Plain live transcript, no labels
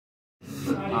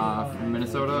from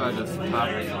Minnesota. I just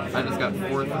got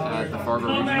 4th at the Fargo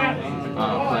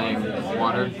Regional, playing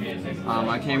water.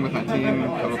 I came with my team,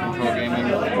 Total Control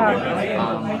Gaming. Look at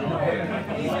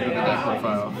that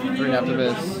profile. Green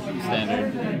Activist,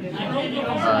 standard.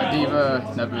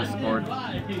 Diva, Nebulous Support.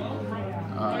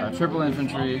 Triple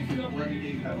Infantry,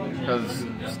 because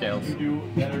scales.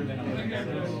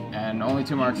 And only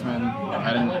 2 Marksmen.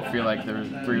 I didn't feel like there was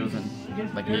 3 wasn't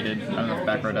like needed. I don't know if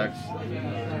back row decks.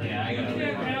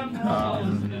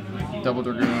 Double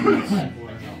Dragoons. 3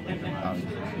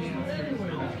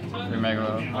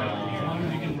 Megalo.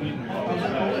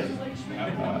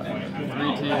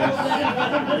 3 TS.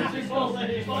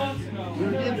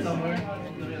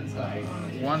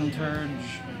 1 Turge.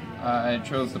 I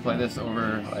chose to play this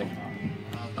over like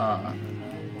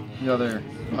the other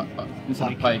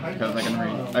Pike because I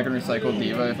can recycle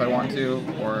Diva if I want to,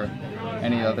 or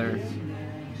any other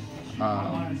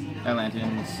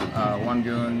Atlanteans. 1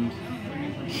 Goon,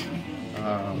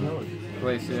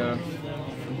 Glacia.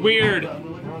 Weird.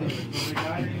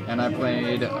 And I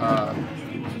played a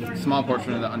small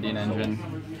portion of the Undine Engine.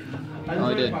 I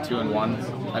only did 2 and 1.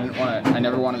 I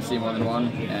never wanted to see more than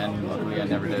 1, and luckily I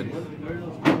never did.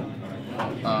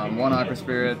 1 Aqua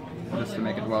Spirit, just to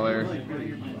make a dweller.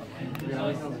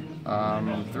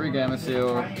 3 Gamma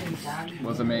Seal,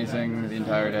 was amazing the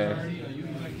entire day.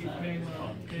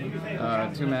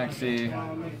 2 Maxi.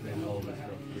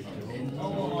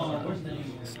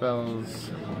 Spells.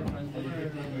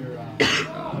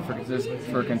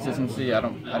 For consistency, I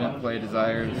didn't play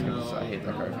Desires because I hate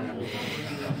that card.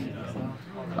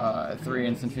 3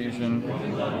 Instant Fusion,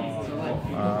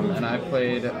 and I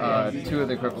played 2 of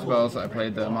the equipped spells. I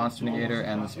played the Monster Negator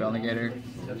and the Spell Negator.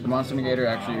 The Monster Negator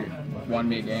actually won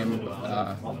me a game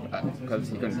because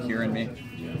he couldn't hear in me.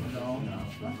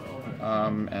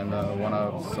 And the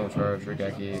 1-of Soul Charge,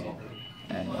 Regeki,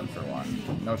 and 1 for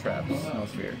 1. No traps, no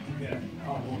sphere.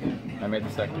 I made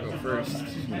this deck to go first,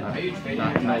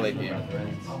 no late game.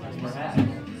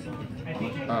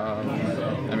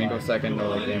 Go second,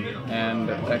 no late game. And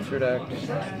extra deck,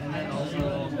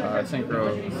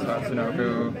 Synchro,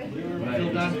 Tatsunoku,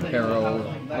 Herald,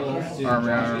 Arm,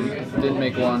 didn't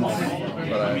make once,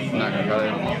 but I'm not gonna cut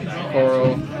it.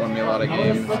 Coral, won me a lot of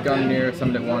games. Gungnir,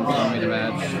 summoned it once, won me the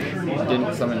match.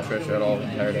 Didn't summon Trisha at all the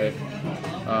entire day.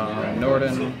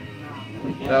 Norden,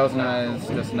 Thousand Eyes,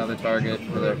 just another target,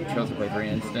 because I chose to play 3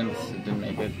 instants, it didn't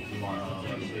make it.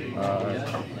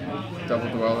 Double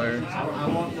Dweller,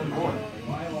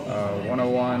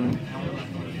 101,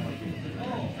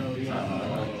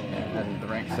 and the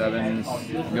rank 7s.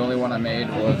 The only one I made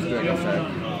was Dugas.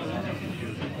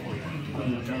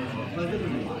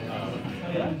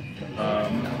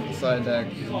 Side deck,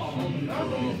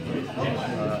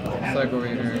 Psycho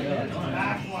Reader.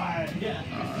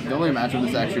 The only matchup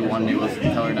this actually won me was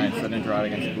Teller Knights that didn't draw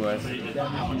it against Blue Eyes.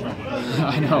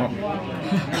 I know.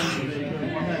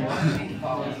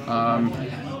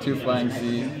 2 Flying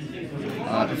Sea.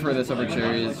 I prefer this over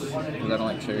Cherries because I don't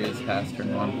like Cherries past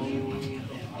turn 1.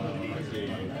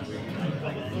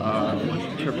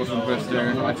 Triple from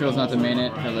Twister. I chose not to main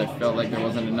it because I felt like there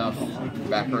wasn't enough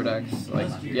back row decks. Like,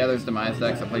 yeah, there's Demise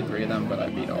decks. I played 3 of them, but I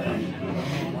beat all of them.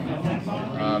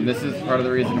 This is part of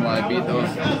the reason why I beat those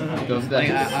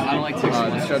decks. I don't like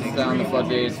this shuts down the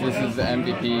floodgates. This is the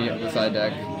MVP of the side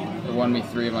deck. It won me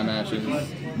 3 of my matches.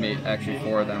 Made actually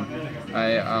 4 of them.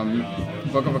 I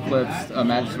Book of Eclipse, a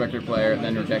Magic Spectre player,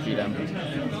 then Regeki them.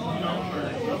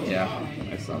 Yeah,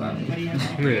 I saw that.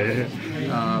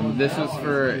 This was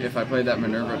for if I played that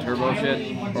Minerva Turbo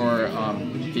shit or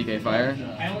PK Fire,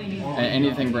 and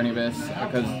anything Burning Abyss,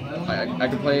 because I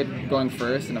could play it going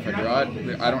first, and if I draw it,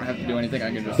 I don't have to do anything.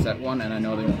 I can just set 1, and I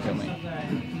know they won't kill me.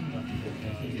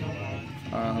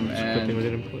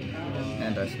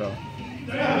 And I spell.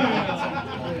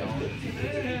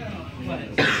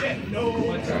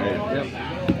 Yep.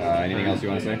 Anything else you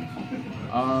want to say?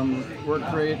 Work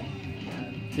great.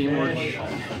 Teamwork.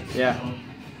 Yeah.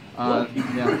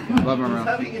 Love Mermails.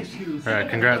 Alright,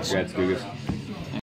 congrats. Congrats, Dugas.